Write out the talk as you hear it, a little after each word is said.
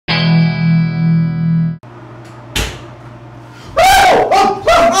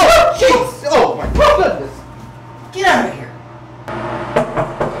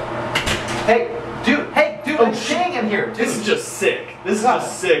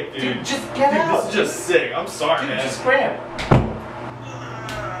sick, dude. Dude, just get out. This is just sick. I'm sorry, Dude, man. just grab.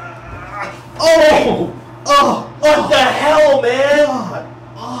 Oh! Oh! What the hell, man? God.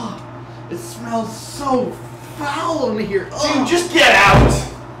 Oh, it smells so foul in here. Dude, just get out!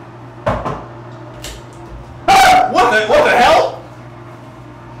 Ah! What the hell?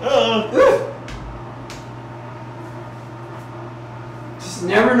 Just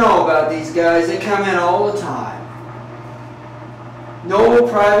never know about these guys. They come in all the time. No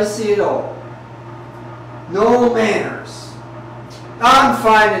privacy at all. No manners. I'm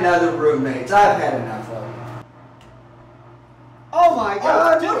finding other roommates. I've had enough of them. Oh my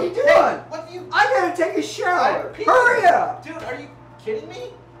God! Dude, what are you doing? hey, what are you? I gotta take a shower. Pete, Hurry up! Dude, are you kidding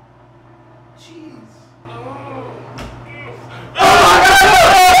me? Jeez.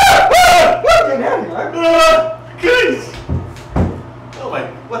 Guys! Oh my!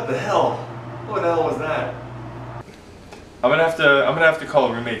 What the hell? What the hell was that? I'm gonna have to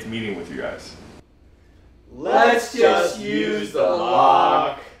call a roommates meeting with you guys. Let's just use the law.